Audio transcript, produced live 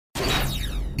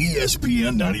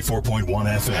ESPN 94.1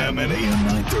 FM and AM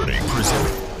 930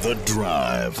 present The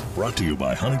Drive. Brought to you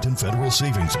by Huntington Federal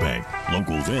Savings Bank.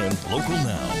 Local then, local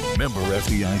now. Member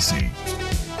FDIC.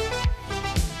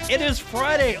 It is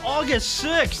Friday, August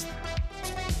 6th.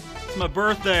 It's my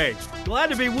birthday.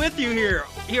 Glad to be with you here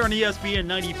on ESPN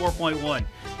 94.1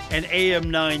 and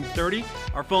AM 930.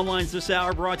 Our phone lines this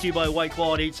hour brought to you by White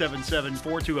Claw at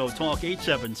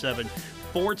 877-420-TALK,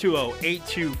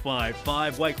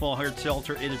 877-420-8255. White Claw Hard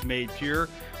Seltzer, it is made pure.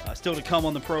 Still to come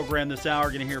on the program this hour,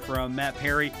 going to hear from Matt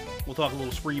Perry. We'll talk a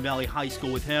little Spring Valley High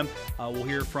School with him. We'll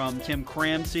hear from Tim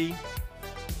Cramsey.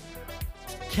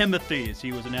 Timothy, as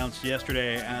he was announced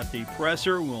yesterday at the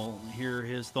presser. We'll hear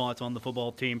his thoughts on the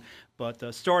football team.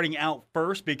 But starting out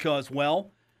first because,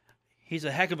 well, he's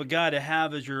a heck of a guy to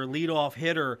have as your leadoff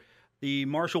hitter. The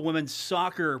Marshall women's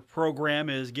soccer program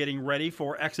is getting ready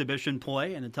for exhibition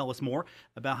play. And to tell us more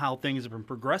about how things have been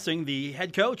progressing, the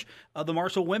head coach of the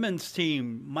Marshall women's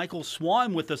team, Michael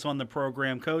Swan, with us on the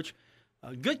program. Coach,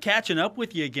 good catching up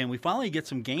with you again. We finally get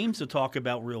some games to talk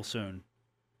about real soon.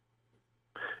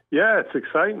 Yeah, it's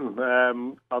exciting. We're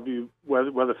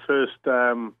the first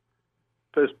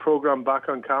program back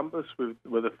on campus.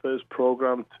 We're the first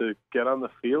program to get on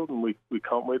the field, and we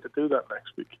can't wait to do that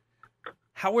next week.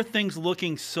 How are things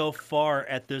looking so far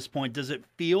at this point? Does it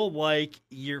feel like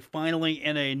you're finally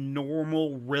in a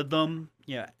normal rhythm?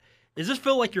 Yeah. Does this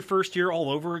feel like your first year all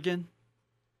over again?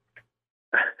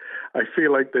 I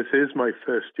feel like this is my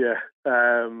first year.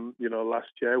 Last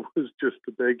year was just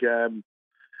a big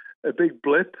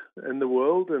blip in the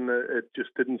world, and it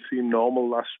just didn't seem normal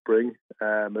last spring.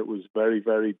 It was very,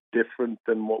 very different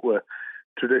than what we're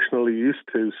traditionally used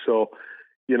to. So,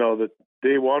 the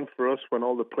day one for us, when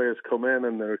all the players come in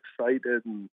and they're excited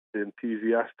and they're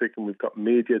enthusiastic, and we've got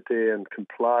media day and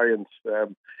compliance,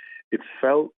 it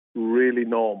felt really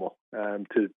normal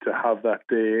to have that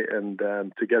day and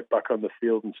to get back on the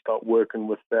field and start working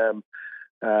with them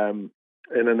in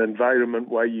an environment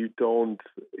where you still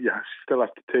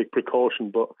have to take precaution,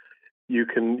 but you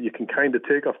can kind of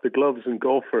take off the gloves and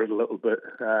go for it a little bit,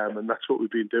 and that's what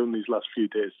we've been doing these last few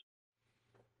days.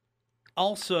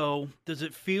 Also, does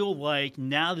it feel like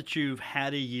now that you've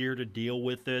had a year to deal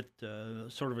with it,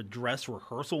 sort of a dress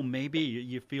rehearsal maybe,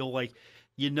 you feel like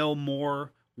you know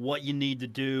more what you need to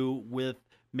do with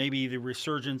maybe the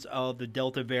resurgence of the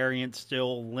Delta variant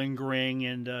still lingering,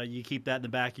 and you keep that in the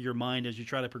back of your mind as you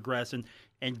try to progress and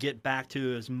get back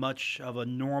to as much of a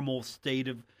normal state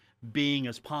of being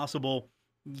as possible?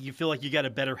 You feel like you got a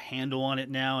better handle on it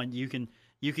now, and you can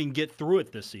get through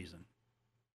it this season.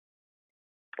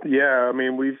 Yeah, I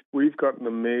mean, we've got an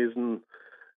amazing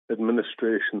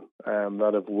administration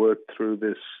that have worked through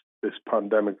this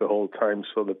pandemic the whole time.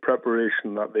 So the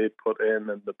preparation that they put in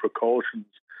and the precautions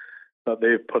that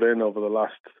they've put in over the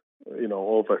last,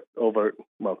 over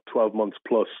 12 months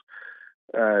plus,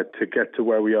 to get to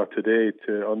where we are today,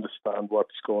 to understand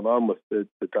what's going on with the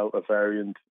Delta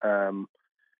variant.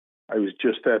 I was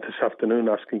just there this afternoon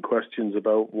asking questions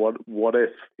about what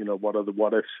if, what are the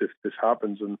what ifs if this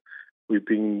happens, and we've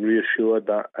been reassured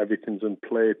that everything's in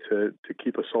play to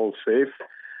keep us all safe,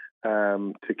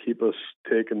 to keep us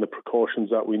taking the precautions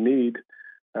that we need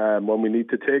when we need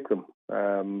to take them.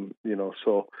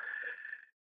 So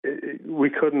we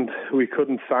couldn't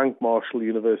thank Marshall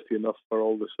University enough for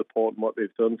all the support and what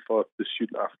they've done for the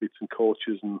student athletes and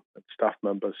coaches and staff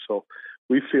members. So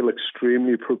we feel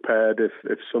extremely prepared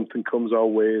if something comes our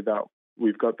way, that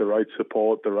we've got the right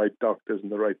support, the right doctors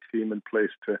and the right team in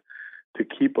place to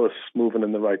keep us moving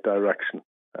in the right direction,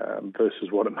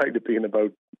 versus what it might have been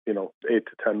about 8 to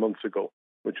 10 months ago,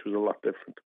 which was a lot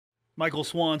different. Michael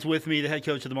Swan's with me, the head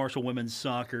coach of the Marshall women's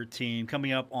soccer team.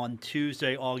 Coming up on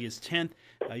Tuesday, August 10th,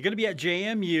 you're going to be at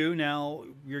JMU. Now,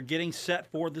 you're getting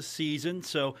set for the season,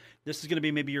 so this is going to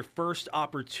be maybe your first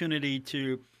opportunity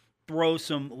to throw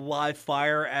some live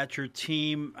fire at your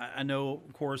team. I know,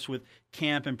 of course, with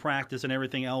camp and practice and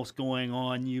everything else going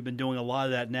on, you've been doing a lot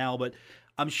of that now, but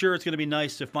I'm sure it's going to be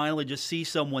nice to finally just see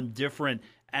someone different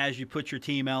as you put your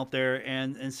team out there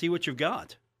and see what you've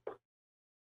got.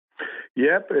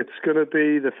 Yep, it's going to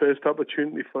be the first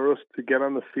opportunity for us to get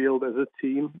on the field as a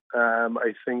team.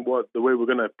 I think the way we're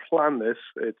going to plan this,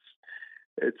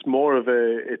 it's more of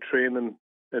a training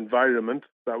environment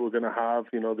that we're going to have.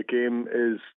 The game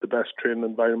is the best training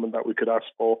environment that we could ask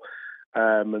for,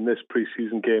 and this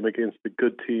preseason game against the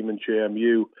good team in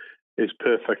JMU is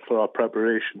perfect for our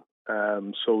preparation.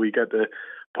 So we get to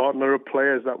partner up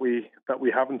players that we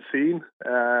haven't seen,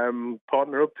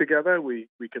 partner up together. We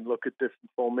can look at different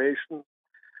formations,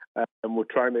 and we're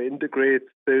trying to integrate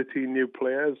 13 new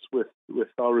players with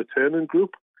our returning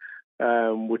group.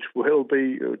 which will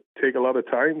take a lot of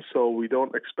time. So we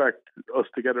don't expect us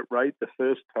to get it right the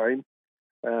first time,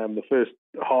 the first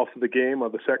half of the game or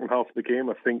the second half of the game.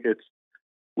 I think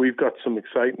we've got some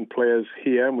exciting players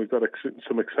here, and we've got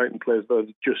some exciting players that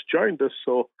have just joined us.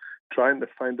 So trying to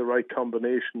find the right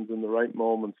combinations and the right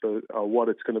moments are what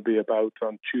it's going to be about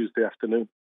on Tuesday afternoon.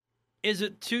 Is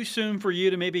it too soon for you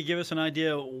to maybe give us an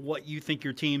idea of what you think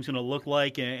your team's going to look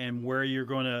like and where you're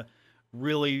going to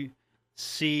really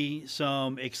see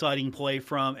some exciting play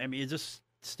from? I mean, is this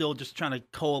still just trying to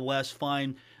coalesce,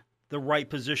 find the right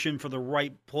position for the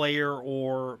right player?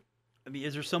 Or, I mean,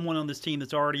 is there someone on this team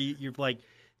that's already, you're like,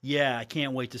 yeah, I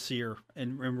can't wait to see her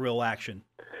in real action?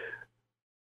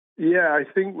 Yeah, I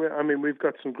think we've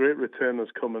got some great returners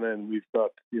coming in. We've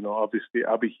got, obviously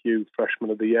Abby Hugh,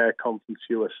 Freshman of the Year, Conference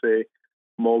USA,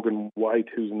 Morgan White,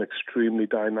 who's an extremely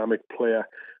dynamic player.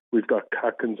 We've got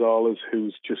Kat Gonzalez,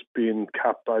 who's just been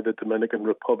capped by the Dominican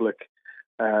Republic.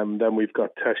 Then we've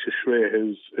got Tesha Shray,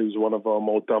 who's one of our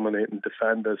more dominating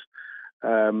defenders.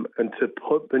 And to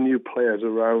put the new players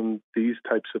around these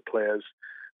types of players,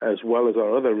 as well as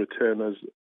our other returners,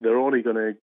 they're only going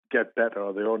to get better,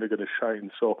 or they're only going to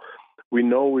shine. So we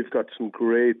know we've got some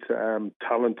great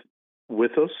talent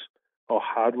with us, or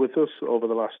had with us over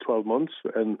the last 12 months,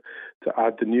 and to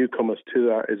add the newcomers to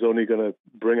that is only going to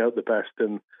bring out the best.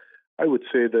 And I would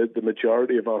say that the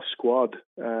majority of our squad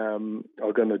are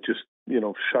going to just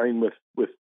shine with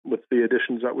the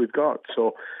additions that we've got.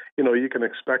 So you can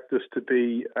expect us to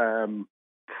be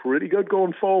pretty good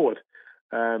going forward.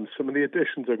 Some of the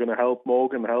additions are going to help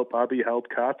Morgan, help Abby, help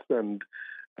Kat, and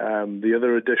the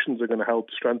other additions are going to help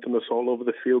strengthen us all over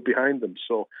the field behind them.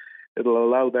 So it'll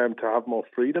allow them to have more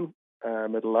freedom.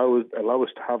 It'll allow us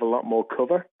to have a lot more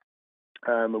cover.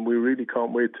 And we really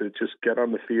can't wait to just get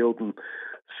on the field and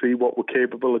see what we're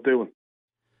capable of doing.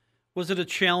 Was it a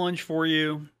challenge for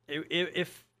you?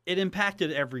 If it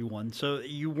impacted everyone, so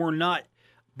you were not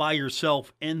by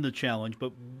yourself in the challenge,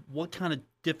 but what kind of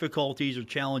difficulties or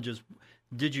challenges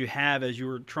did you have as you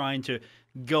were trying to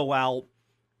go out,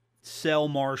 sell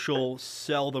Marshall,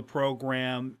 sell the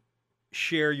program,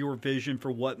 share your vision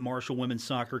for what Marshall women's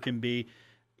soccer can be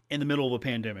in the middle of a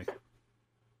pandemic?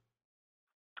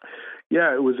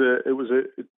 Yeah,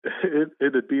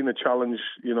 it had been a challenge,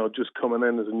 just coming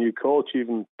in as a new coach,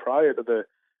 even prior to the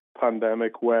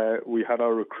pandemic, where we had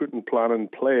our recruiting plan in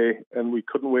play and we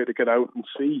couldn't wait to get out and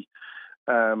see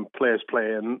players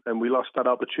play, and we lost that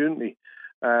opportunity.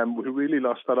 We really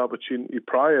lost that opportunity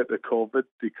prior to COVID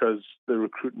because the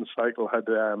recruiting cycle had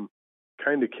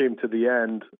kind of came to the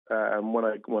end when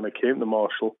I came to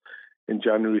Marshall in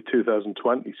January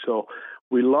 2020. So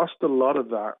we lost a lot of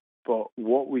that, but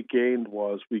what we gained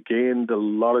a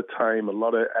lot of time, a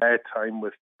lot of airtime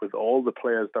with all the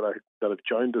players that have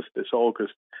joined us this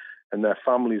August and their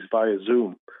families via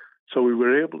Zoom. So we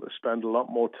were able to spend a lot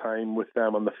more time with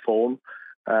them on the phone.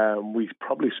 We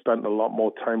probably spent a lot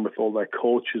more time with all their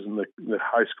coaches and the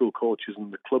high school coaches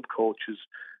and the club coaches,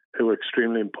 who are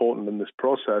extremely important in this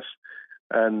process,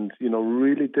 and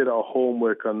really did our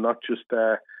homework on not just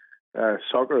their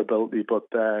soccer ability, but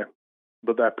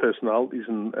their personalities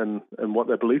and what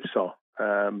their beliefs are.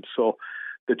 So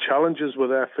the challenges were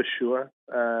there for sure.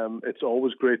 It's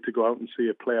always great to go out and see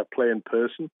a player play in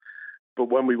person. But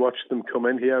when we watched them come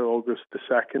in here August the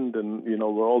 2nd, and,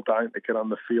 we're all dying to get on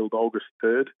the field August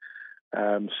 3rd,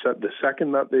 so the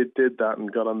second that they did that and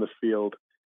got on the field,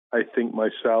 I think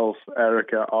myself,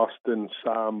 Erica, Austin,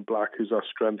 Sam Black, who's our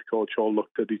strength coach, all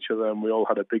looked at each other and we all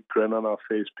had a big grin on our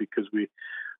face because we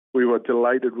were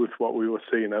delighted with what we were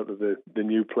seeing out of the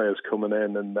new players coming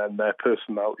in, and then their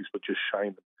personalities were just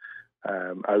shining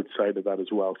outside of that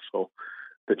as well. So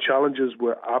the challenges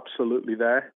were absolutely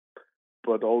there.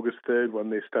 But August 3rd,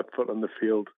 when they stepped foot on the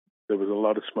field, there was a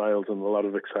lot of smiles and a lot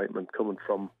of excitement coming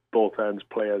from both ends,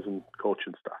 players and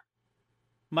coaching staff.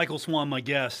 Michael Swan, my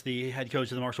guest, the head coach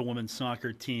of the Marshall women's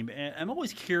soccer team. And I'm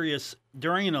always curious,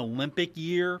 during an Olympic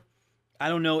year, I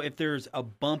don't know if there's a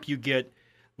bump you get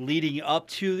leading up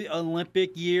to the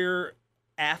Olympic year,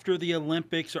 after the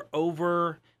Olympics are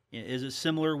over. Is it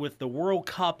similar with the World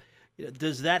Cup?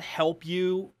 Does that help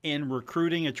you in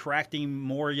recruiting, attracting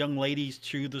more young ladies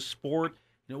to the sport?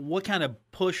 What kind of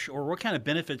push or what kind of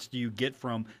benefits do you get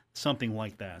from something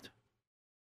like that?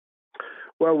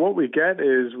 Well, what we get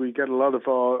a lot of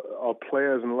our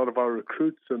players and a lot of our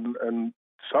recruits and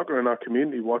soccer in our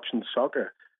community watching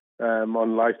soccer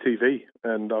on live TV.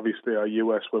 And obviously our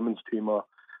US women's team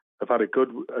have had a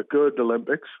good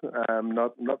Olympics,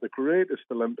 not the greatest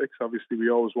Olympics. Obviously, we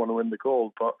always want to win the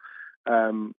gold, but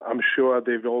I'm sure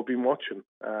they've all been watching.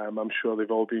 I'm sure they've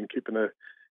all been keeping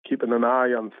keeping an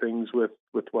eye on things with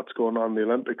what's going on in the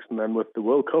Olympics, and then with the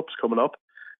World Cups coming up.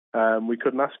 We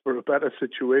couldn't ask for a better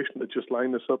situation to just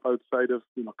line us up outside of,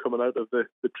 coming out of the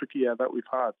tricky year that we've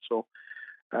had. So,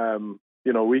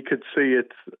 we could see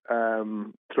it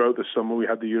throughout the summer. We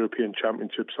had the European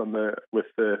Championships with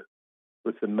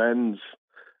the men's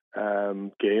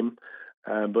game.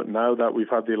 But now that we've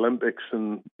had the Olympics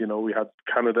and, we had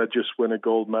Canada just win a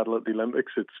gold medal at the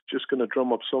Olympics, it's just going to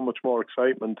drum up so much more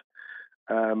excitement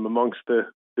amongst the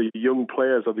young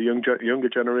players, or the younger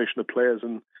generation of players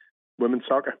in women's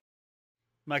soccer.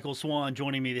 Michael Swan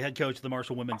joining me, the head coach of the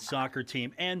Marshall women's soccer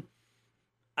team. And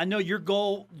I know your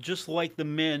goal, just like the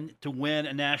men, to win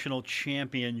a national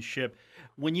championship.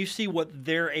 When you see what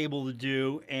they're able to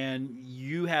do, and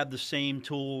you have the same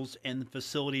tools and the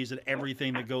facilities and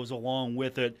everything that goes along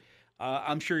with it,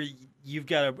 I'm sure you've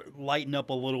got to lighten up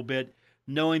a little bit,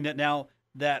 knowing that now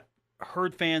that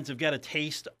Herd fans have got a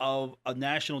taste of a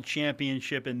national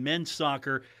championship in men's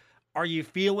soccer. Are you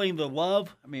feeling the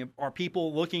love? I mean, are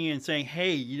people looking and saying,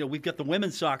 hey, we've got the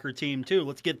women's soccer team too.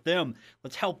 Let's get them.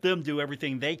 Let's help them do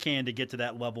everything they can to get to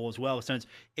that level as well, since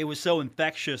it was so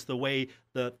infectious the way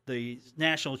the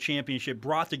national championship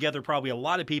brought together probably a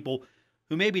lot of people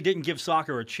who maybe didn't give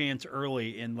soccer a chance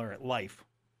early in their life.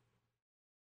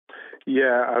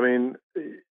 Yeah, I mean,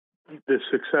 the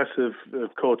success of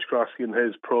Coach Grossi and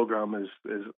his program is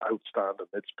outstanding.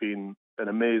 It's been an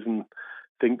amazing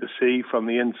thing to see from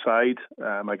the inside.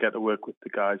 I get to work with the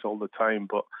guys all the time,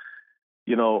 but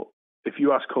if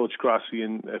you ask Coach Grossi,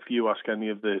 and if you ask any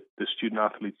of the student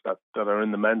athletes that are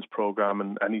in the men's program,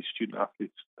 and any student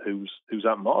athletes who's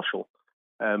at Marshall,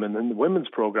 and in the women's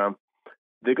program,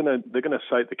 they're gonna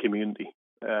cite the community,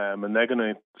 and they're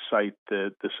gonna cite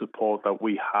the support that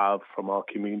we have from our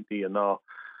community and our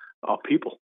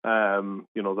people.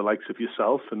 The likes of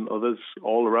yourself and others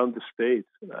all around the state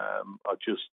are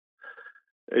just.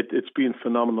 It's been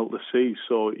phenomenal to see.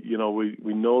 So,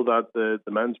 we know that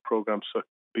the men's program's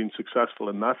been successful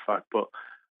in that fact, but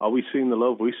are we seeing the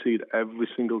love? We see it every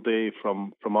single day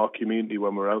from our community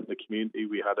when we're out in the community.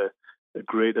 We had a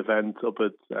great event up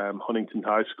at Huntington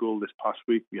High School this past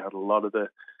week. We had a lot of the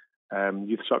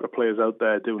youth soccer players out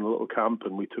there doing a little camp,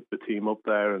 and we took the team up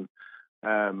there,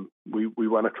 and we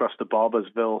went across to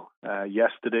Barbersville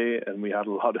yesterday, and we had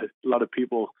a lot of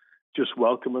people just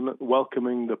welcoming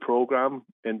the program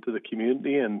into the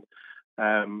community, and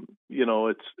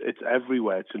it's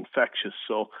everywhere. It's infectious.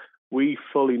 So we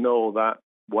fully know that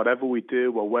whatever we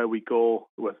do or where we go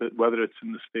with it, whether it's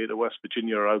in the state of West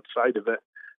Virginia or outside of it,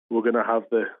 we're going to have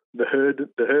the herd.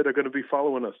 The herd are going to be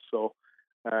following us. So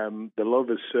the love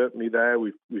is certainly there.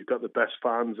 We've got the best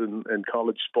fans in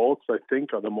college sports. I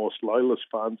think are the most loyalist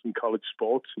fans in college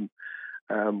sports,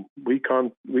 and we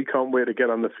can't wait to get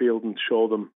on the field and show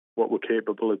them what we're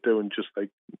capable of doing, just like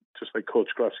Coach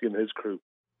Grossi and his crew.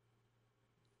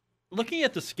 Looking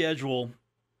at the schedule,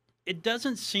 it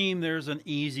doesn't seem there's an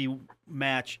easy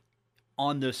match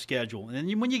on this schedule. And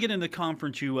then when you get into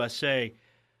Conference USA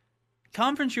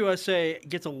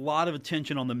gets a lot of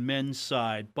attention on the men's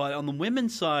side, but on the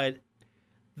women's side,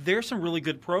 there's some really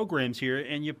good programs here,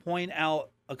 and you point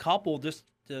out a couple just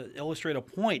to illustrate a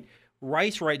point.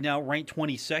 Rice right now ranked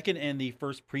 22nd in the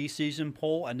first preseason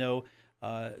poll. I know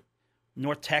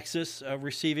North Texas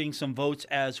receiving some votes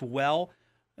as well.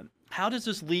 How does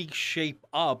this league shape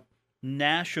up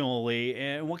nationally,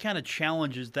 and what kind of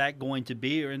challenge is that going to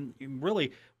be? And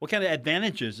really, what kind of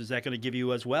advantages is that going to give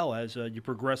you as well as you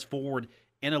progress forward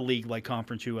in a league like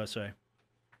Conference USA?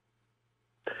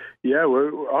 Yeah,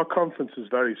 our conference is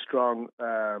very strong.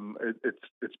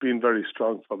 It's been very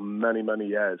strong for many, many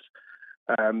years.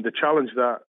 The challenge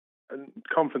that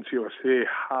Conference USA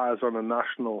has on a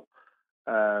national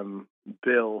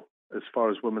bill as far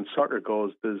as women's soccer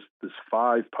goes, there's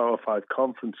 5 Power 5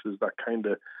 conferences that kind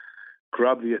of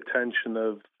grab the attention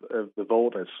of the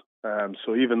voters.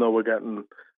 So even though we're getting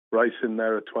Rice in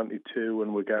there at 22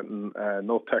 and we're getting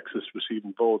North Texas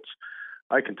receiving votes,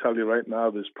 I can tell you right now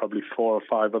there's probably 4 or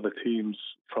 5 other teams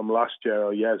from last year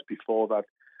or years before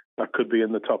that could be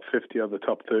in the top 50 or the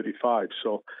top 35.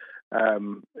 So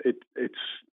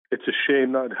it's a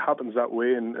shame that it happens that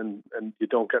way, and you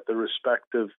don't get the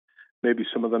respect of maybe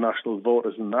some of the national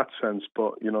voters in that sense.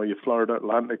 But your Florida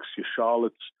Atlantics, your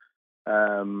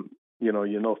Charlottes,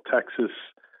 your North Texas,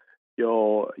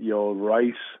 your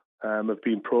Rice have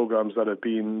been programs that have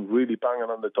been really banging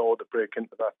on the door to break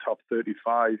into that top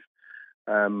 35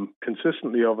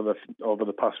 consistently over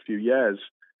the past few years.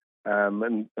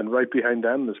 And right behind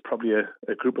them, there's probably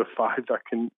a group of 5 that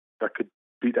could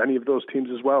beat any of those teams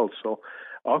as well. So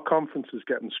our conference is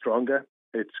getting stronger.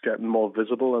 it's getting more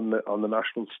visible on the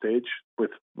national stage.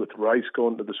 With Rice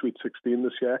going to the Sweet 16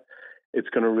 this year, it's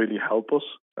going to really help us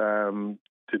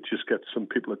to just get some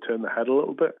people to turn their head a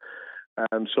little bit.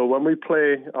 So when we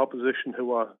play opposition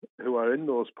who are in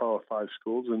those Power 5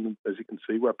 schools, and as you can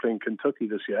see, we're playing Kentucky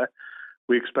this year,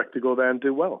 we expect to go there and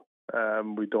do well.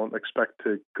 We don't expect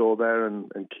to go there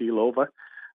and keel over.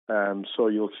 So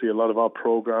you'll see a lot of our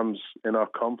programs in our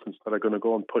conference that are going to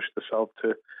go and push themselves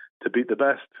to beat the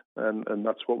best, and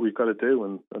that's what we've got to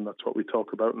do, and that's what we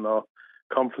talk about in our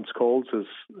conference calls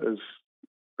as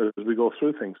we go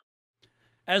through things.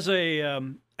 As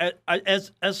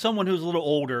as someone who's a little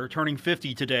older, turning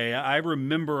 50 today, I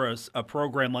remember a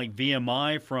program like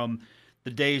VMI from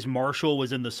the days Marshall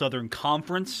was in the Southern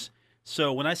Conference.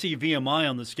 So when I see VMI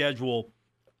on the schedule,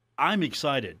 I'm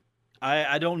excited.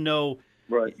 I don't know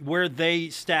where they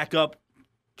stack up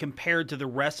compared to the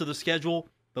rest of the schedule,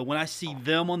 but when I see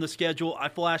them on the schedule, I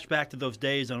flash back to those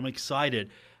days, and I'm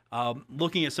excited.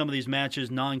 Looking at some of these matches,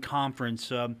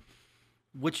 non-conference,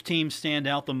 which teams stand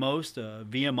out the most?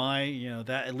 VMI,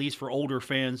 that at least for older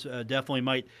fans, definitely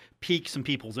might pique some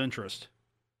people's interest.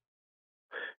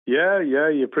 Yeah.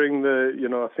 You bring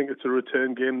I think it's a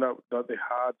return game that they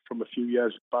had from a few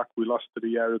years back. We lost it a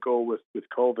year ago with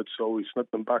COVID, so we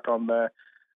snuck them back on there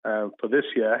for this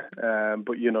year.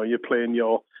 But you're playing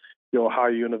your high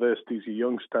universities,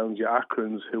 your Youngstowns, your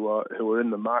Akrons, who are in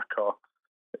the MAC, or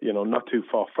not too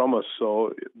far from us.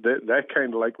 So they're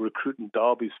kind of like recruiting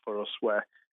derbies for us, where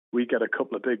we get a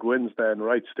couple of big wins there in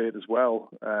Wright State as well.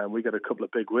 We get a couple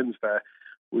of big wins there.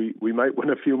 We might win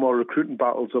a few more recruiting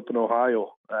battles up in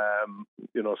Ohio.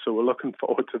 So we're looking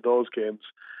forward to those games.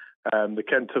 The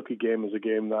Kentucky game is a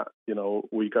game that,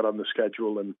 we got on the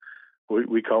schedule, and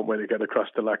we can't wait to get across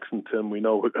to Lexington. We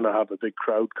know we're going to have a big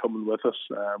crowd coming with us.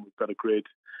 We've got a great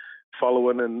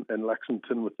following in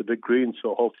Lexington with the Big Green,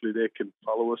 so hopefully they can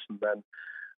follow us. And then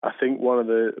I think one of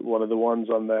the ones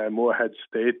on there, Moorhead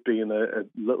State, being a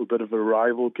little bit of a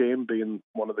rival game, being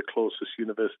one of the closest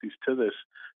universities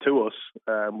to us,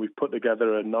 we've put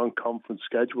together a non-conference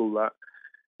schedule that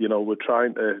we're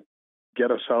trying to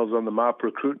get ourselves on the map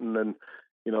recruiting, and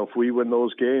if we win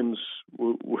those games,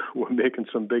 we're making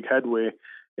some big headway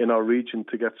in our region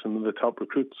to get some of the top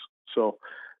recruits. So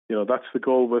that's the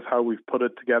goal with how we've put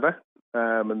it together.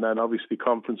 And then obviously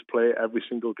conference play, every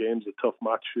single game is a tough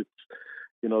match. It's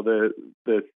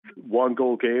the one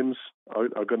goal games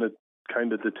are going to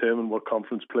kind of determine what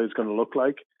conference play is going to look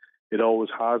like. It always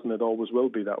has, and it always will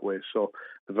be that way. So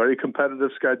a very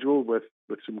competitive schedule with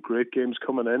some great games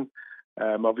coming in.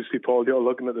 Obviously, Paul, you're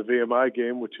looking at the VMI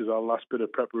game, which is our last bit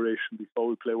of preparation before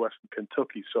we play Western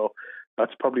Kentucky. So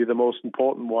that's probably the most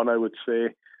important one, I would say,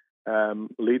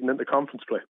 leading into conference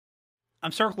play.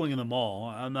 I'm circling them all.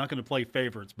 I'm not going to play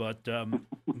favorites, but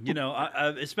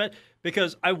I expect,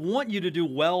 because I want you to do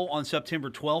well on September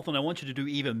 12th, and I want you to do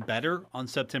even better on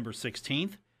September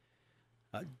 16th.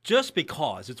 Just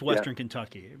because it's Western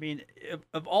Kentucky. I mean,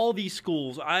 of all these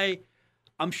schools,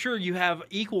 I'm sure you have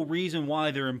equal reason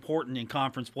why they're important in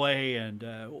conference play and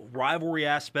rivalry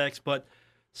aspects, but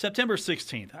September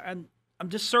 16th, I'm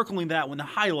just circling that one,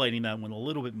 highlighting that one a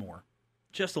little bit more,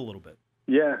 just a little bit.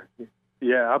 Yeah,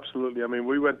 absolutely. I mean,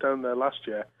 we went down there last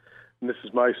year, and this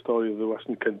is my story of the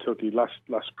Western Kentucky. Last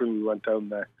spring we went down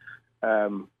there.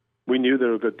 We knew they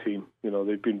were a good team.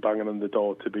 They've been banging on the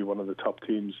door to be one of the top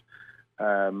teams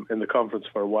in the conference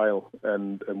for a while,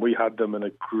 and we had them in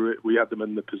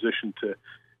the position to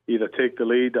either take the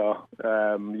lead or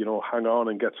hang on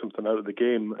and get something out of the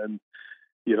game. And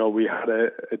we had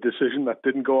a decision that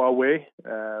didn't go our way,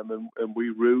 and we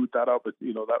ruled that up.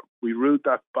 We ruled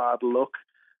that bad luck.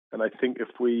 And I think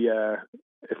if we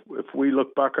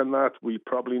look back on that, we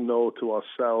probably know to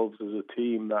ourselves as a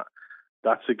team that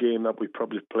that's a game that we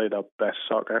probably played our best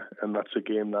soccer, and that's a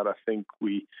game that I think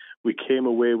we came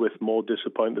away with more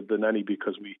disappointed than any,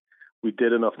 because we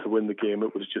did enough to win the game.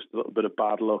 It was just a little bit of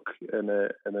bad luck in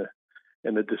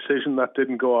a decision that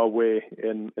didn't go our way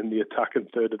in the attacking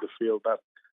third of the field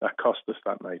that cost us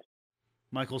that night.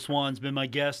 Michael Swan's been my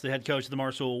guest, the head coach of the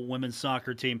Marshall women's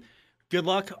soccer team. Good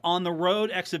luck on the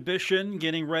road exhibition,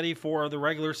 getting ready for the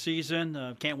regular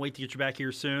season. Can't wait to get you back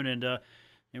here soon. And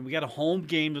we got a home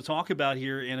game to talk about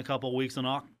here in a couple of weeks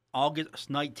on August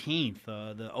 19th,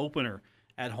 the opener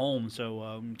at home.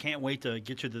 So can't wait to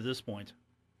get you to this point.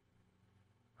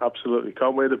 Absolutely.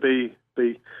 Can't wait to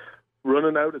be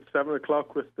running out at 7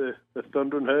 o'clock with the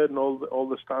Thundering Herd and all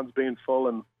the stands being full,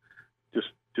 and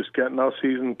just getting our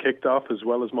season kicked off, as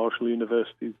well as Marshall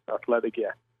University's athletic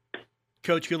year.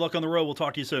 Coach, good luck on the road. We'll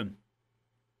talk to you soon.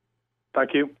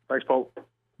 Thank you. Thanks, Paul.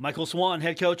 Michael Swan,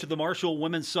 head coach of the Marshall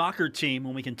women's soccer team.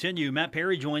 When we continue, Matt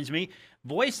Perry joins me,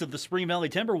 voice of the Spring Valley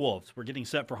Timberwolves. We're getting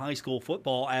set for high school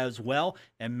football as well,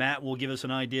 and Matt will give us an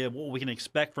idea of what we can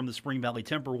expect from the Spring Valley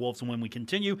Timberwolves when we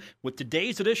continue with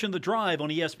today's edition of The Drive on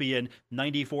ESPN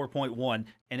 94.1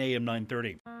 and AM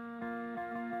 930.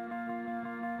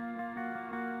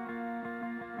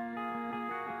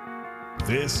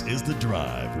 This is The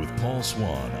Drive with Paul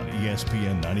Swan on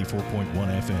ESPN 94.1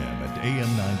 FM and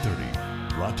AM 930.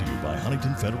 Brought to you by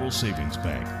Huntington Federal Savings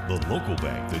Bank, the local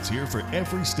bank that's here for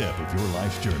every step of your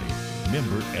life's journey.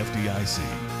 Member FDIC.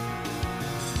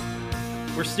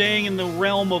 We're staying in the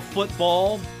realm of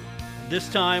football. This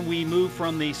time we move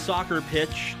from the soccer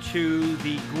pitch to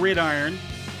the gridiron.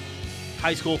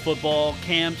 High school football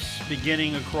camps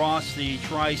beginning across the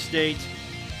tri-state,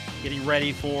 getting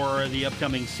ready for the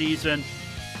upcoming season.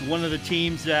 One of the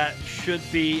teams that should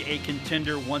be a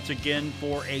contender once again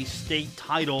for a state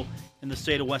title in the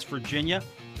state of West Virginia,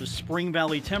 the Spring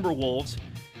Valley Timberwolves.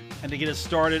 And to get us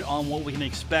started on what we can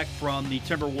expect from the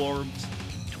Timberwolves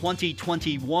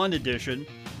 2021 edition,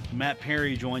 Matt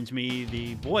Perry joins me,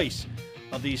 the voice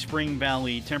of the Spring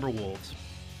Valley Timberwolves.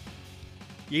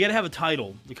 You got to have a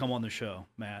title to come on the show,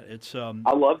 Matt. It's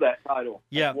I love that title.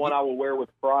 Yeah, it's one I will wear with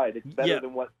pride. It's better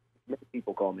than what many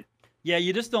people call me. Yeah,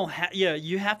 you just don't have. Yeah,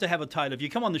 you have to have a title. If you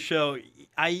come on the show,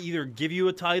 I either give you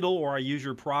a title or I use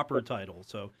your proper title.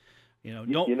 So,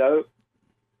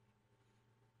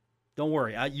 don't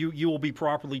worry. You will be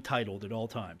properly titled at all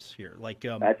times here.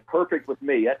 That's perfect with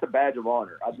me. That's a badge of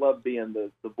honor. I'd love being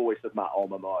the voice of my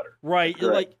alma mater. Right.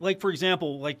 Like for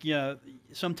example,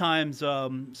 sometimes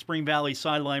Spring Valley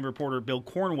sideline reporter Bill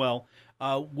Cornwell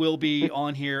will be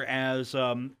on here as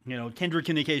Kendrick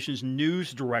Communications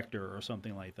news director or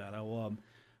something like that.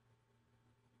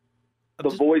 The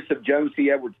voice of Joan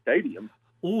C. Edwards Stadium.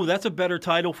 Ooh, that's a better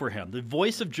title for him. The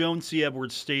voice of Joan C.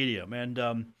 Edwards Stadium. And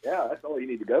yeah, that's all you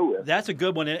need to go with. That's a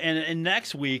good one. And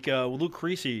next week, Luke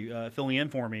Creasy filling in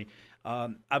for me.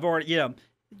 I've already, you have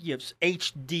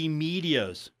HD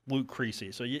Media's Luke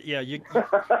Creasy. So, you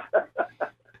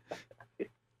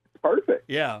perfect.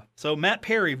 Yeah. So, Matt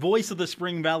Perry, voice of the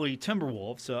Spring Valley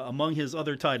Timberwolves, among his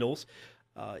other titles.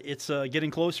 It's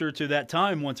getting closer to that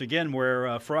time once again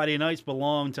where Friday nights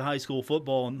belong to high school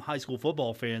football and high school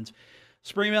football fans.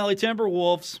 Spring Valley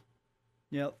Timberwolves,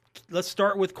 let's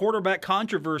start with quarterback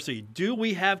controversy. Do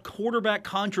we have quarterback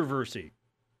controversy?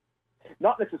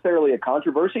 Not necessarily a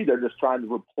controversy. They're just trying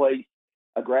to replace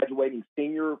a graduating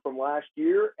senior from last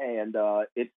year, and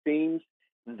it seems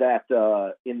that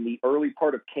in the early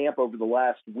part of camp over the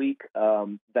last week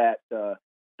that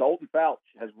Dalton Fouch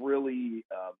has really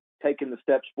taken the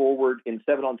steps forward in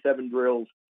 7-on-7 drills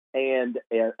and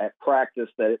at practice,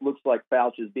 that it looks like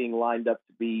Fouch is being lined up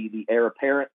to be the heir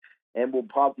apparent and will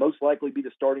most likely be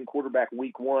the starting quarterback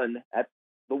week 1 at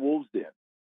the Wolves Den.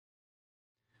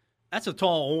 That's a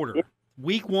tall order.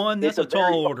 Week 1, that's a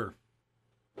tall order.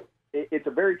 It's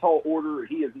a very tall order.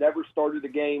 He has never started a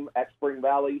game at Spring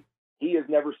Valley. He has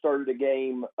never started a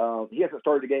game. He hasn't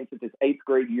started a game since his 8th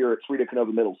grade year at Frida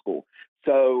Canova Middle School.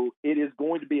 So it is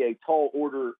going to be a tall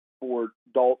order for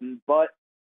Dalton, but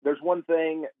there's one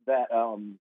thing that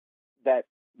that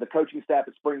the coaching staff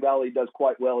at Spring Valley does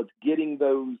quite well. It's getting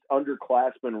those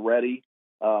underclassmen ready,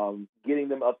 getting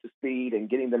them up to speed, and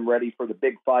getting them ready for the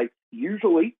big fight.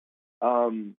 Usually,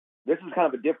 this is kind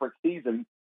of a different season.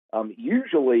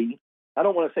 Usually, I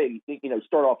don't want to say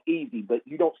start off easy, but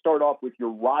you don't start off with your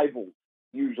rivals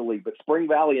usually. But Spring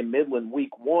Valley and Midland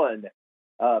week 1,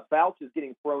 Fouch is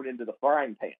getting thrown into the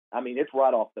frying pan. I mean, it's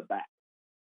right off the bat.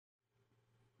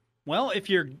 Well, if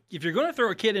you're going to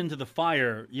throw a kid into the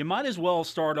fire, you might as well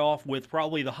start off with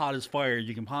probably the hottest fire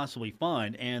you can possibly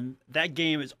find, and that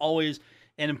game is always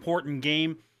an important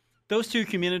game. Those two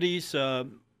communities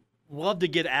love to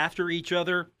get after each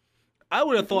other. I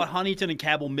would have thought Huntington and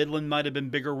Cabell Midland might have been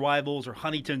bigger rivals, or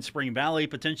Huntington Spring Valley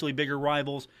potentially bigger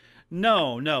rivals.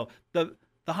 No. The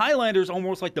Highlanders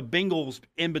almost like the Bengals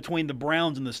in between the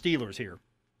Browns and the Steelers here.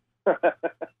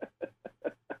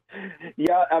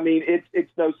 Yeah, I mean,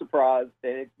 it's no surprise,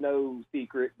 and it's no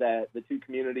secret that the two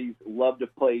communities love to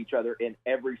play each other in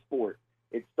every sport.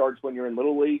 It starts when you're in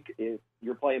Little League, if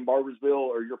you're playing Barbersville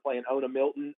or you're playing Ona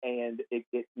Milton, and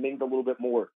it means a little bit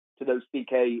more to those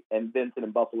CK and Benson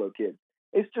and Buffalo kids.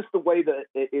 It's just the way that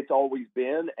it's always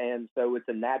been, and so it's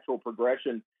a natural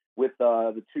progression with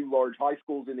the two large high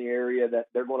schools in the area that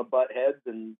they're going to butt heads,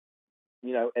 and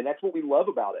that's what we love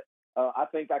about it. I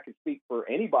think I could speak for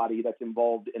anybody that's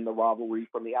involved in the rivalry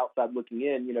from the outside looking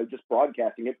in, just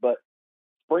broadcasting it. But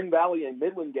Spring Valley and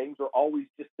Midland games are always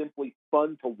just simply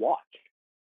fun to watch.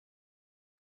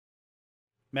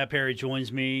 Matt Perry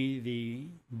joins me, the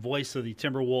voice of the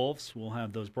Timberwolves. We'll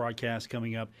have those broadcasts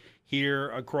coming up here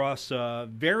across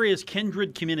various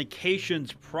Kindred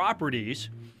Communications properties.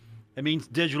 It means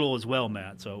digital as well,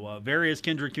 Matt. So various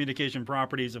Kindred Communication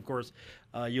properties. Of course,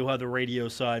 you'll have the radio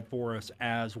side for us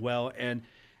as well. And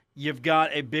you've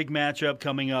got a big matchup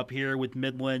coming up here with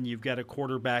Midland. You've got a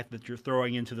quarterback that you're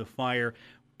throwing into the fire.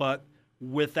 But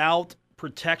without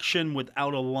protection,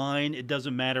 without a line, it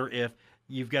doesn't matter if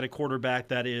you've got a quarterback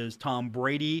that is Tom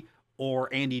Brady or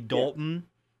Andy Dalton.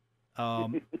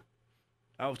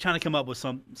 I was trying to come up with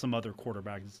some other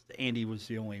quarterbacks. Andy was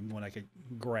the only one I could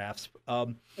grasp.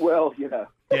 Well, you know.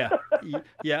 Yeah.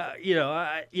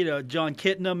 John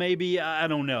Kitna maybe. I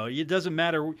don't know. It doesn't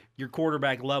matter your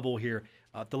quarterback level here.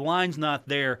 If the line's not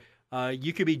there,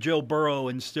 you could be Joe Burrow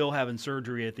and still having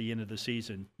surgery at the end of the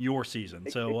season, your season.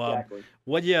 So Exactly.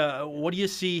 What do you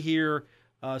see here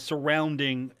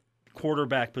surrounding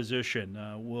quarterback position?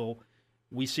 Will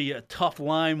we see a tough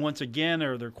line once again?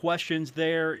 Are there questions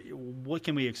there? What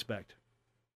can we expect?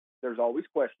 There's always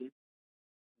questions.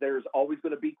 There's always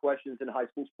going to be questions in high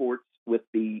school sports with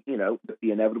the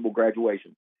inevitable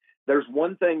graduation. There's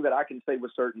one thing that I can say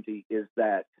with certainty is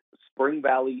that Spring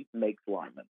Valley makes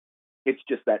linemen. It's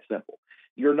just that simple.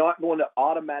 You're not going to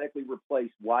automatically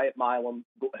replace Wyatt Milam,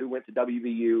 who went to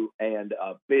WVU, and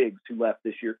Biggs, who left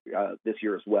this year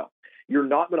as well. You're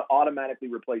not going to automatically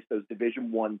replace those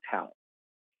Division I talents.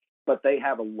 But they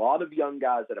have a lot of young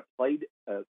guys that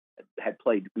have had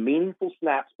played meaningful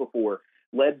snaps before,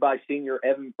 led by senior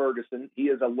Evan Ferguson. He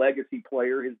is a legacy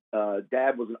player. His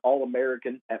dad was an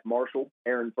All-American at Marshall,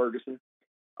 Aaron Ferguson.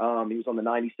 He was on the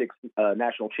 96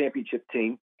 national championship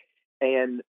team.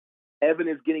 And Evan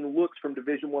is getting looks from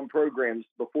Division I programs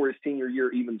before his senior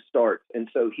year even starts. And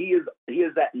so he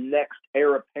is that next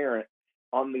heir apparent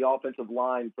on the offensive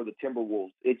line for the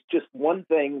Timberwolves. It's just one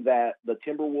thing that the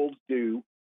Timberwolves do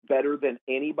better than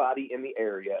anybody in the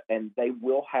area, and they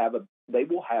will have a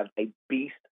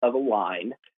beast of a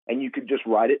line, and you could just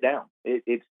write it down.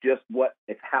 It's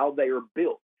how they are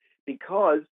built,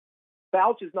 because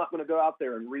Fouch is not going to go out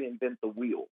there and reinvent the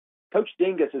wheel. Coach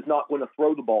Dingus is not going to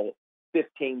throw the ball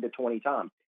 15 to 20 times.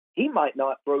 He might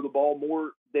not throw the ball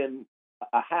more than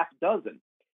a half dozen.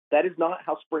 That is not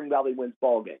how Spring Valley wins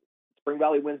ball games. Spring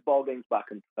Valley wins ball games by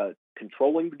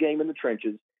controlling the game in the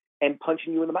trenches and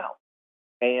punching you in the mouth.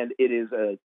 And it is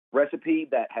a recipe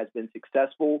that has been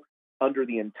successful under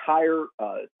the entire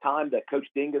time that Coach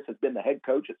Dingus has been the head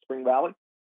coach at Spring Valley.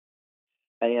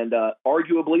 And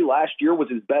arguably last year was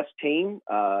his best team.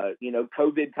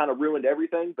 COVID kind of ruined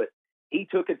everything, but he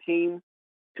took a team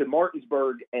to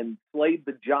Martinsburg and slayed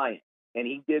the Giants, and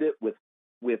he did it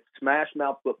with smash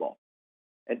mouth football.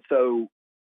 And so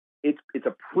it's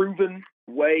a proven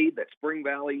way that Spring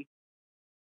Valley,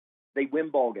 they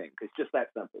win ball games. It's just that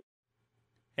simple.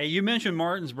 Hey, you mentioned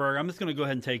Martinsburg. I'm just going to go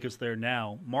ahead and take us there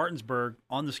now. Martinsburg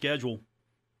on the schedule.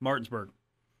 Martinsburg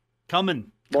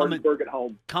coming at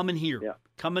home. Coming here. Yeah.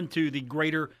 Coming to the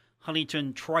greater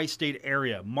Huntington tri-state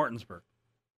area. Martinsburg.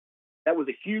 That was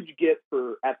a huge get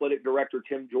for athletic director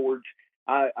Tim George.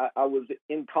 I was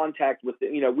in contact with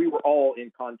we were all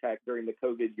in contact during the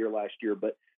COVID year last year,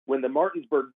 but when the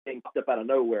Martinsburg thing popped up out of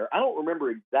nowhere, I don't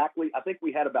remember exactly. I think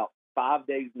we had about 5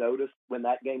 days notice when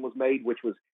that game was made, which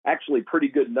was actually pretty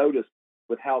good notice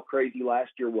with how crazy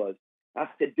last year was. I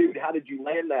said, dude, how did you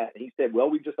land that? And he said, well,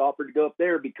 we just offered to go up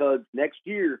there because next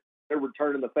year they're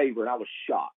returning the favor. And I was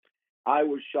shocked. I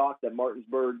was shocked that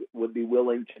Martinsburg would be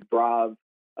willing to drive,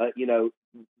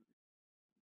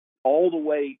 all the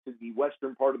way to the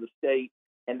western part of the state.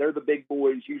 And they're the big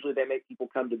boys. Usually they make people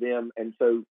come to them. And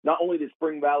so not only did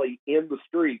Spring Valley end the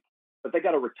streak, but they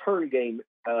got a return game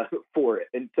for it.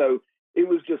 And so it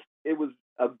was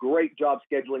a great job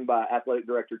scheduling by athletic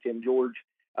director Tim George.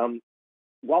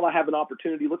 While I have an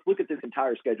opportunity, let's look at this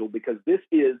entire schedule, because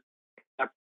I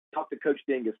talked to Coach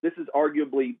Dingus, this is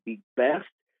arguably the best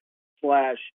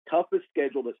 / toughest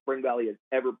schedule that Spring Valley has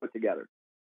ever put together.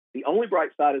 The only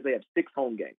bright side is they have 6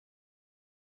 home games,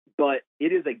 but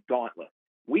it is a gauntlet.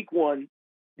 Week 1,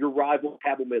 your rival,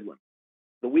 Cabell Midland.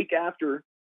 The week after,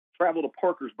 travel to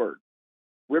Parkersburg.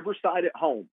 Riverside at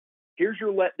home. Here's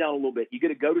your letdown a little bit. You get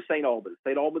to go to St. Albans.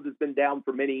 St. Albans has been down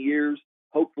for many years.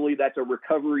 Hopefully that's a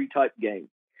recovery type game.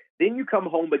 Then you come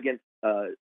home against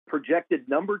projected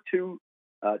number 2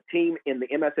 team in the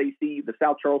MSAC, the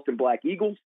South Charleston Black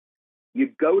Eagles. You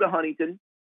go to Huntington,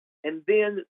 and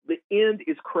then the end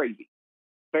is crazy.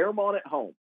 Fairmont at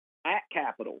home, at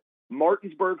Capital,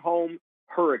 Martinsburg home,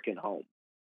 Hurricane home.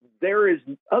 There is,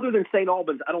 other than St.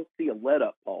 Albans, I don't see a let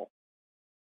up, Paul.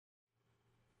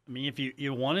 I mean, if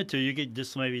you wanted to, you could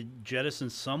just maybe jettison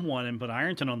someone and put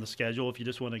Ironton on the schedule if you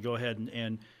just want to go ahead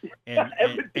and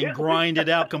grind it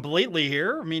out completely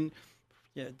here. I mean,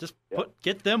 yeah, just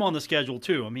get them on the schedule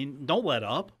too. I mean, don't let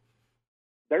up.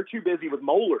 They're too busy with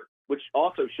Moeller, which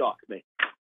also shocked me.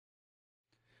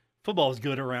 Football is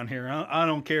good around here. I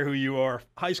don't care who you are.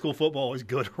 High school football is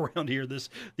good around here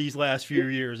these last few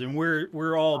years, and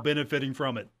we're all benefiting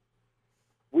from it.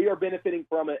 We are benefiting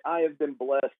from it. I have been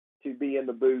blessed to be in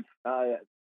the booth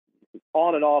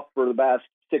on and off for the past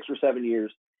 6 or 7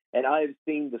 years, and I have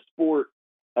seen the sport,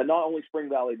 not only Spring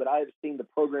Valley, but I have seen the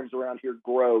programs around here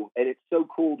grow, and it's so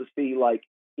cool to see. Like,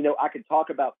 I could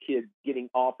talk about kids getting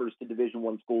offers to Division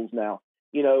I schools now.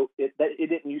 It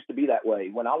didn't used to be that way.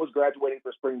 When I was graduating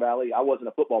for Spring Valley, I wasn't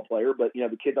a football player, but,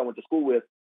 the kids I went to school with,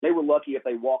 they were lucky if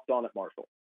they walked on at Marshall.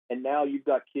 And now you've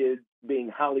got kids being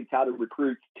highly touted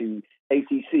recruits to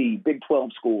ACC, Big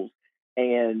 12 schools,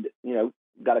 and,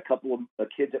 got a couple of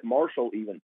kids at Marshall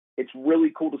even. It's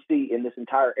really cool to see in this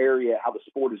entire area how the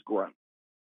sport has grown.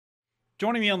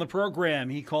 Joining me on the program,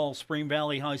 he calls Spring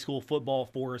Valley High School football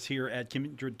for us here at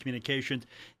Kindred Communications.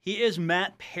 He is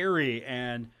Matt Perry,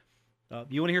 and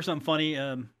you want to hear something funny?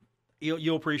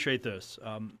 You'll appreciate this.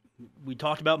 We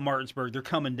talked about Martinsburg. They're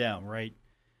coming down, right?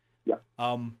 Yeah.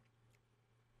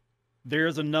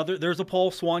 There's a Paul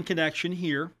Swan connection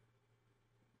here.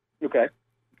 Okay.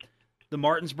 The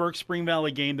Martinsburg Spring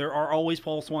Valley game, there are always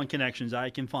Paul Swan connections. I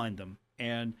can find them.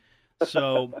 And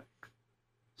so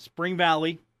Spring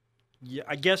Valley,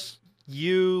 I guess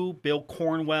you, Bill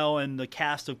Cornwell, and the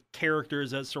cast of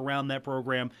characters that surround that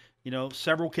program,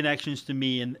 several connections to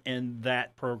me in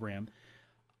that program.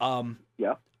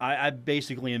 Yeah. I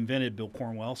basically invented Bill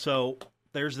Cornwell, so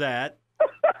there's that.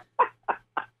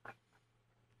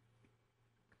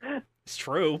 It's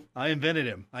true. I invented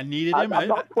him. I needed him. I'm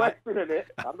not questioning it.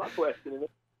 I'm not questioning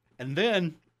it. And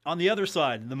then on the other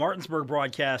side, the Martinsburg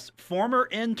broadcast, former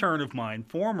intern of mine.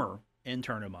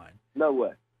 No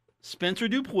way. Spencer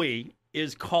Dupuis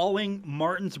is calling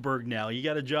Martinsburg now. You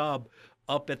got a job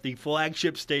up at the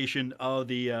flagship station of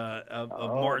the of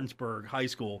Martinsburg High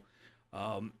School.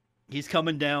 He's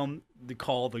coming down to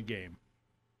call the game.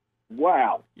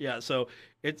 Wow. Yeah, so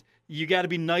you got to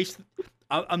be nice.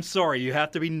 I'm sorry, you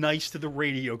have to be nice to the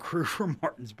radio crew from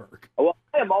Martinsburg. Well,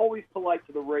 I am always polite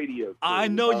to the radio crew. I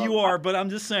know you are, but I'm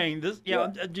just saying this.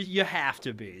 Yeah, you have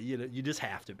to be. You just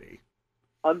have to be.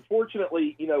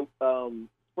 Unfortunately,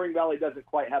 Spring Valley doesn't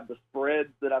quite have the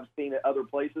spreads that I've seen at other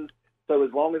places. So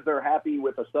as long as they're happy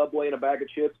with a Subway and a bag of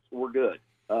chips, we're good.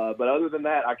 But other than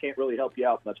that, I can't really help you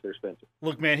out much there, Spencer.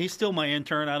 Look, man, he's still my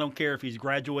intern. I don't care if he's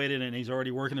graduated and he's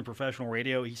already working in professional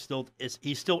radio. He's still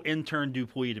intern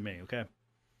Dupuis to me, okay?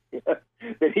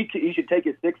 He should take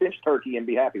his 6-inch turkey and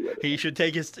be happy with it. He should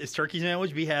take his turkey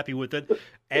sandwich, be happy with it.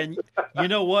 And you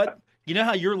know what? You know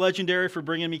how you're legendary for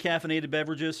bringing me caffeinated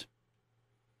beverages?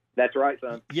 That's right,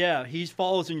 son. Yeah, he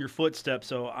follows in your footsteps,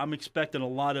 so I'm expecting a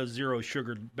lot of zero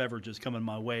sugar beverages coming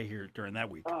my way here during that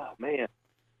week. Oh, man.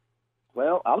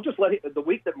 Well, I'll just the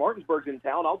week that Martinsburg's in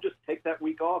town, I'll just take that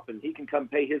week off, and he can come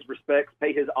pay his respects,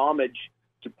 pay his homage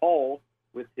to Paul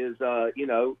with his,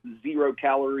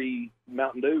 0-calorie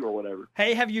Mountain Dew or whatever.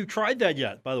 Hey, have you tried that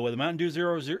yet, by the way, the Mountain Dew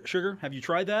Zero Sugar? Have you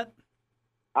tried that?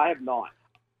 I have not.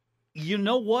 You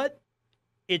know what?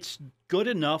 It's good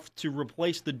enough to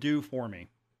replace the Dew for me.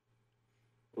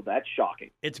 Well, that's shocking.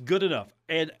 It's good enough.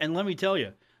 And let me tell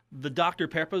you, the Dr.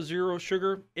 Pepper Zero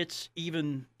Sugar, it's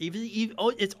even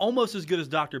it's almost as good as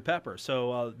Dr. Pepper.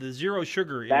 So the Zero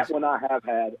Sugar that one I have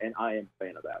had, and I am a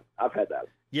fan of that. I've had that.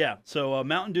 Yeah. So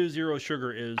Mountain Dew Zero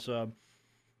Sugar is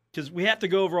because we have to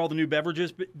go over all the new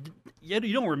beverages, but you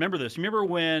don't remember this. Remember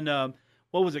when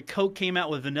what was it? Coke came out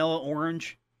with vanilla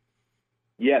orange.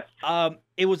 Yes.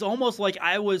 It was almost like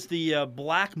I was the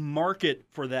black market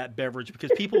for that beverage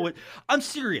because people would – I'm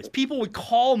serious. People would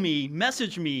call me,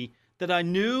 message me that I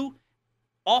knew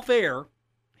off air,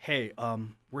 hey,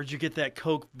 where'd you get that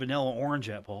Coke vanilla orange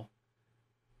at, Paul?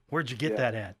 Where'd you get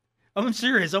that at? I'm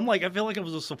serious. I'm like, I feel like I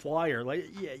was a supplier. Like,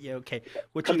 yeah, okay.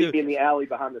 What you do? In the alley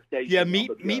behind the station. Yeah,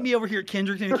 meet me over here at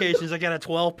Kindred Communications. I got a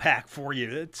 12-pack for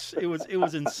you. It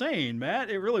was insane,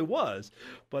 Matt. It really was.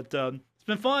 But it's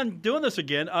been fun doing this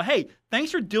again. Hey,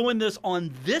 thanks for doing this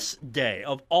on this day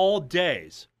of all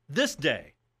days. This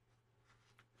day.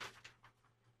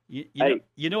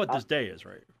 You know what this day is,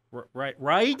 right?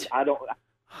 Right? I don't.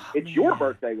 It's your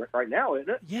birthday right now, isn't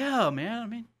it? Yeah, man. I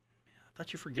mean, I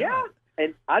thought you forgot. Yeah,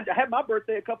 and I had my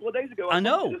birthday a couple of days ago. I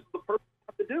know. This is the first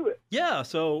time to do it. Yeah,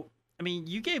 so, I mean,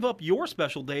 you gave up your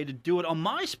special day to do it on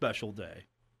my special day.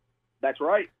 That's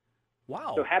right.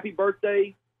 Wow. So happy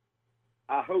birthday.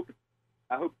 I hope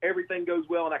everything goes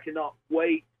well, and I cannot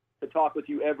wait to talk with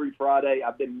you every Friday.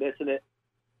 I've been missing it.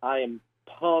 I am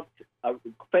pumped.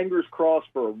 Fingers crossed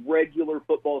for a regular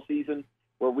football season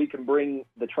where we can bring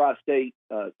the tri-state,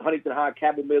 Huntington High,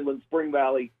 Cabell Midland, Spring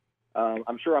Valley.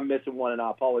 I'm sure I'm missing one, and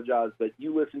I apologize, but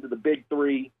you listen to the Big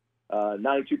Three,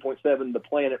 92.7, The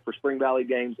Planet for Spring Valley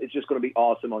games. It's just going to be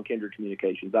awesome on Kindred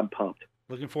Communications. I'm pumped.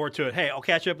 Looking forward to it. Hey, I'll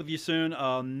catch up with you soon.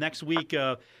 Next week,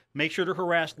 make sure to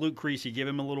harass Luke Creasy. Give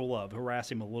him a little love.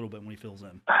 Harass him a little bit when he fills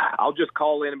in. I'll just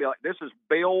call in and be like, this is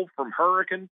Bill from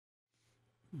Hurricane.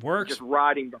 Works. Just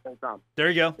riding the whole time. There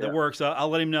you go. Yeah. It works. I'll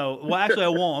let him know. Well, actually, I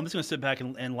won't. I'm just going to sit back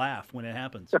and laugh when it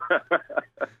happens.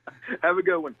 Have a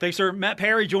good one. Thanks, sir. Matt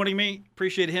Perry joining me.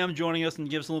 Appreciate him joining us and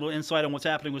give us a little insight on what's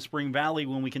happening with Spring Valley.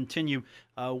 When we continue,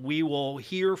 we will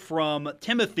hear from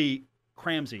Timothy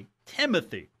Cramsey.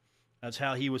 Timothy. That's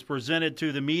how he was presented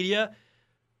to the media.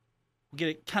 We'll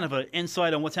get kind of an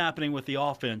insight on what's happening with the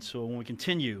offense. So when we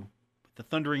continue with the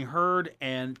Thundering Herd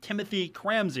and Timothy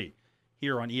Cramsey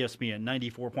here on ESPN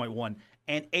 94.1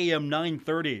 and AM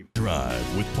 930.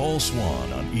 Drive with Paul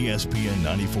Swan on ESPN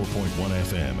 94.1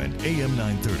 FM and AM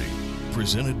 930.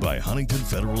 Presented by Huntington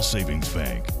Federal Savings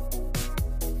Bank.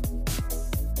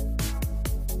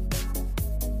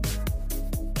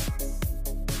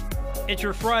 It's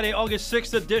your Friday, August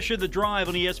 6th edition of The Drive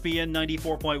on ESPN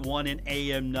 94.1 and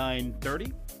AM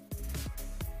 930.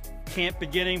 Camp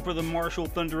beginning for the Marshall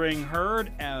Thundering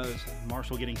Herd as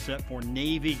Marshall getting set for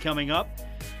Navy coming up.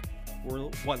 We're,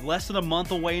 less than a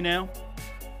month away now?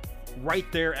 Right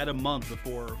there at a month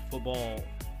before football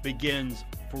begins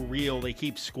for real. They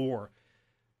keep score.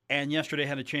 And yesterday I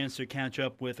had a chance to catch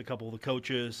up with a couple of the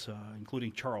coaches,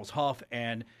 including Charles Huff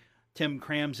and Tim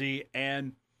Cramsey.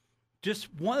 And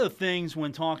just one of the things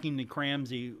when talking to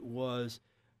Cramsey was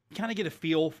kind of get a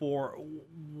feel for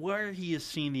where he has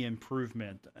seen the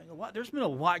improvement. There's been a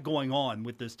lot going on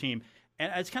with this team,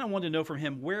 and I just kind of wanted to know from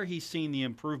him where he's seen the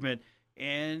improvement.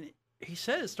 And he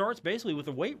said it starts basically with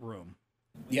the weight room.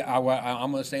 Yeah,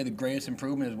 I'm going to say the greatest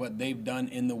improvement is what they've done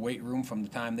in the weight room from the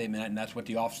time they met, and that's what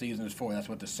the off season is for. That's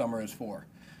what the summer is for.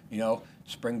 You know,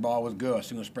 spring ball was good. As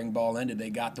soon as spring ball ended, they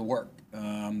got to work.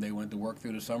 They went to work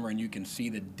through the summer, and you can see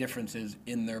the differences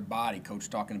in their body. Coach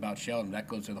talking about Sheldon, that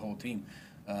goes to the whole team.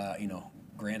 You know,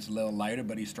 Grant's a little lighter,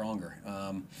 but he's stronger.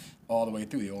 All the way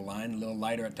through the O-line, a little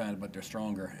lighter at times, but they're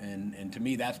stronger. And to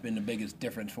me, that's been the biggest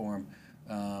difference for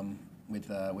him with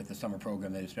the summer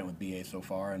program that he's spent with BA so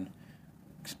far, and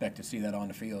expect to see that on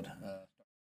the field.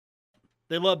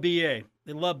 They love BA.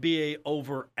 They love BA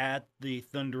over at the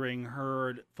Thundering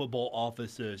Herd football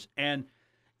offices. And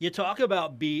you talk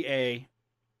about BA,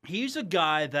 he's a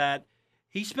guy that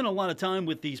he spent a lot of time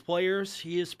with these players.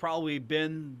 He has probably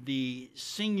been the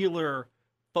singular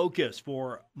focus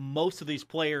for most of these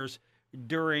players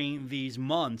during these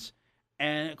months.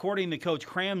 And according to Coach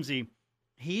Cramsey,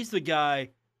 he's the guy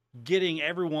getting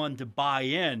everyone to buy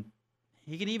in.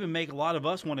 He can even make a lot of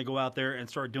us want to go out there and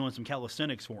start doing some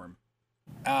calisthenics for him.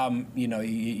 You know,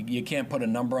 you can't put a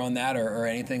number on that or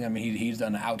anything. I mean, he's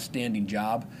done an outstanding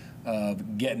job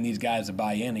of getting these guys to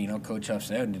buy in. You know, Coach Huff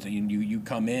said, you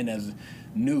come in as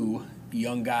new.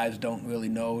 Young guys don't really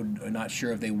know, not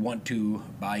sure if they want to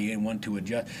buy in, want to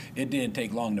adjust. It didn't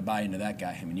take long to buy into that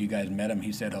guy. I mean, you guys met him.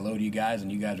 He said hello to you guys, and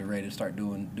you guys are ready to start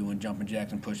doing jumping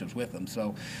jacks and push-ups with him.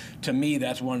 So, to me,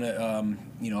 that's one,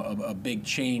 a big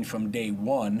change from day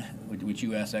one, which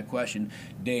you asked that question,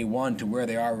 day one to where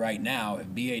they are right now.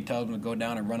 If BA tells them to go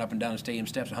down and run up and down the stadium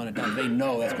steps 100 times, they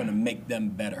know that's going to make them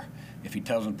better. If he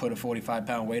tells them to put a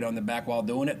 45-pound weight on their back while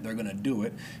doing it, they're going to do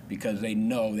it because they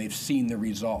know they've seen the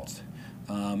results.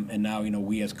 And now, you know,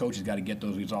 we as coaches got to get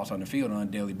those results on the field on a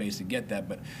daily basis to get that.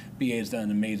 But BA has done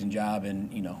an amazing job.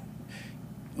 And, you know,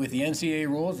 with the NCAA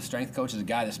rules, the strength coach is a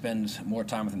guy that spends more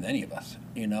time with them than any of us,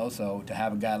 you know. So to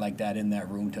have a guy like that in that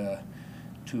room to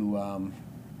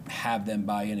have them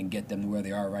buy in and get them to where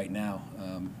they are right now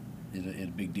is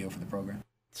a big deal for the program.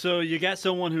 So you got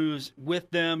someone who's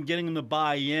with them, getting them to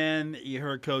buy in. You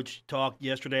heard Coach talk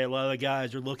yesterday. A lot of the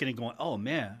guys are looking and going, oh,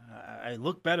 man, I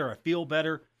look better. I feel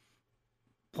better.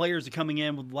 Players are coming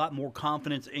in with a lot more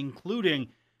confidence, including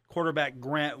quarterback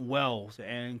Grant Wells.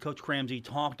 And Coach Cramsey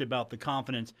talked about the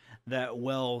confidence that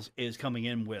Wells is coming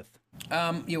in with.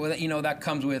 That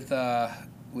comes with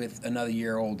another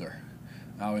year older.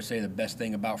 I always say the best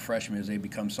thing about freshmen is they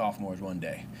become sophomores one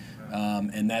day.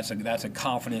 And that's a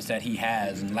confidence that he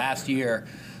has. And last year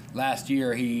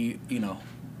he, you know,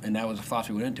 and that was a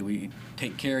philosophy we went into. We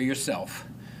take care of yourself.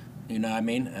 You know what I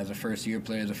mean? As a first-year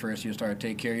player, as a first-year starter,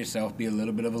 take care of yourself, be a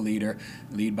little bit of a leader,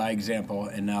 lead by example.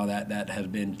 And now that has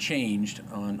been changed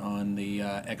on the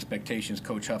expectations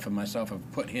Coach Huff and myself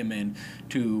have put him in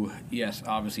to, yes,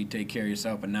 obviously take care of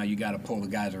yourself, but now you got to pull the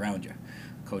guys around you.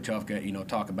 Coach Huff,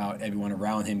 talk about everyone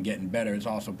around him getting better. It's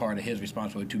also part of his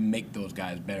responsibility to make those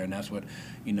guys better, and that's what,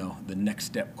 the next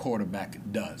step quarterback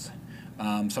does.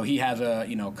 So he has a,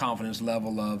 confidence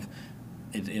level of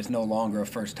it's no longer a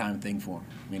first-time thing for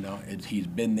him. He's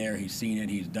been there, he's seen it,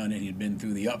 he's done it, he's been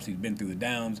through the ups, he's been through the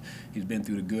downs, he's been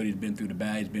through the good, he's been through the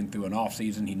bad, he's been through an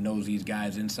off-season, he knows these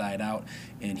guys inside out,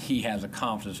 and he has a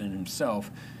confidence in himself.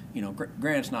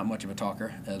 Grant's not much of a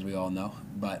talker, as we all know,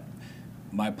 but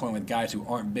my point with guys who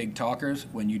aren't big talkers,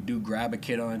 when you do grab a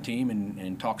kid on a team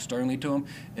and talk sternly to him,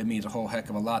 it means a whole heck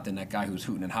of a lot than that guy who's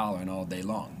hooting and hollering all day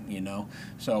long,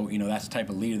 So, that's the type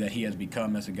of leader that he has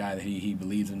become as a guy that he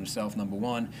believes in himself, number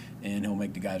one, and he'll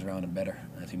make the guys around him better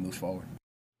as he moves forward.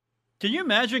 Can you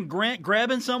imagine Grant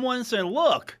grabbing someone and saying,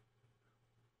 look,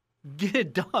 get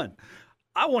it done?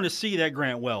 I want to see that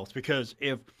Grant Wells, because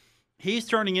if he's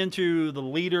turning into the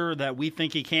leader that we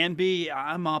think he can be,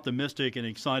 I'm optimistic and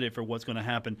excited for what's going to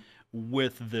happen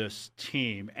with this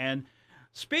team. And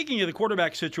speaking of the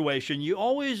quarterback situation, you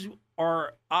always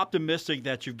are optimistic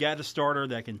that you've got a starter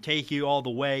that can take you all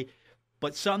the way,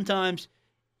 but sometimes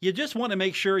you just want to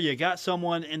make sure you got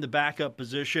someone in the backup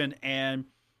position, and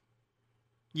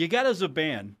you got a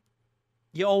Zaban.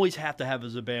 You always have to have a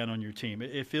Zaban on your team.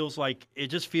 It feels like it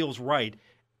just feels right.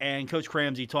 And Coach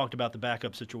Cramsey talked about the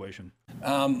backup situation.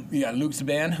 Luke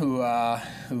Zaban,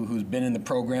 who's been in the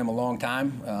program a long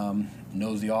time,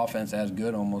 knows the offense as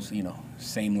good, almost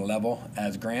same level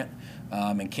as Grant.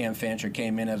 And Cam Fancher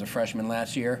came in as a freshman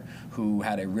last year, who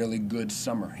had a really good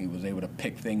summer. He was able to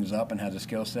pick things up and has a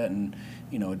skill set. And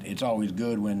it's always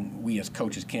good when we as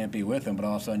coaches can't be with him, but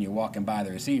all of a sudden you're walking by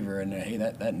the receiver and hey,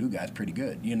 that new guy's pretty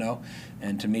good,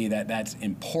 And to me, that's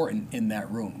important in that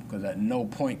room, because at no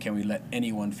point can we let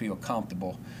anyone feel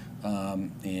comfortable.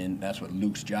 And that's what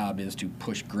Luke's job is, to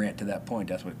push Grant to that point.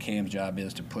 That's what Cam's job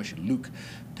is, to push Luke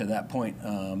to that point.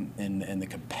 And the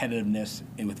competitiveness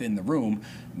within the room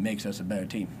makes us a better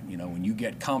team. When you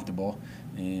get comfortable,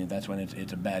 and that's when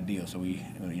it's a bad deal. So we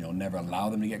never allow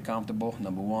them to get comfortable,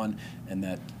 number one, and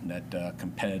that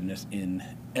competitiveness in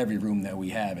every room that we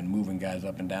have, and moving guys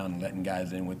up and down and letting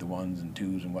guys in with the ones and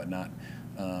twos and whatnot,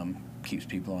 keeps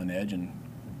people on edge and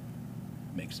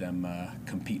makes them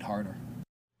compete harder.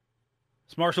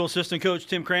 It's Marshall assistant coach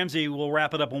Tim Cramsey. We'll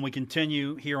wrap it up when we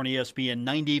continue here on ESPN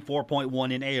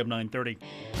 94.1 and AM 930.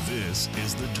 This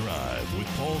is The Drive with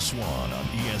Paul Swan on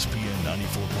ESPN 94.1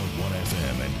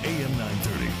 FM and AM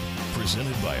 930.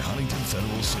 Presented by Huntington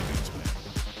Federal Savings Bank.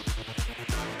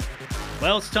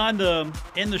 Well, it's time to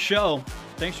end the show.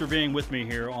 Thanks for being with me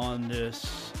here on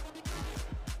this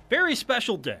very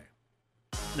special day.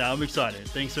 No, I'm excited.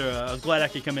 Thanks. I'm glad I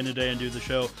could come in today and do the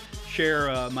show. Share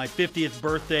my 50th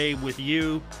birthday with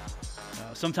you.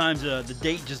 Sometimes the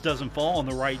date just doesn't fall on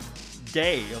the right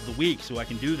day of the week, so I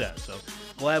can do that. So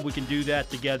glad we can do that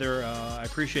together. I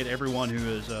appreciate everyone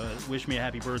who has wished me a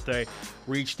happy birthday,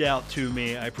 reached out to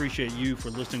me. I appreciate you for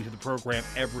listening to the program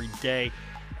every day.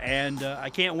 And I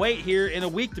can't wait here in a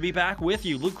week to be back with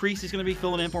you. Luke Creasy is going to be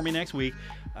filling in for me next week.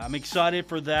 I'm excited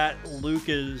for that. Luke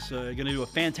is going to do a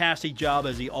fantastic job,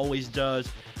 as he always does.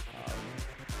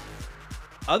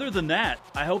 Other than that,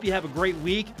 I hope you have a great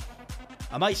week.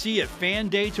 I might see you at Fan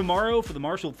Day tomorrow for the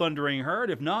Marshall Thundering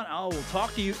Herd. If not, I will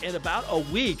talk to you in about a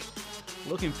week.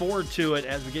 Looking forward to it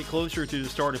as we get closer to the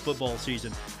start of football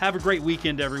season. Have a great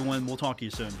weekend, everyone. We'll talk to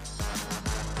you soon.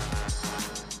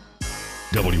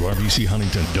 WRBC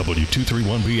Huntington,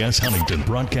 W231BS Huntington,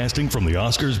 broadcasting from the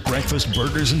Oscars Breakfast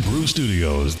Burgers and Brew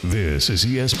Studios. This is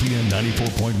ESPN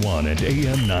 94.1 and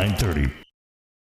AM 930.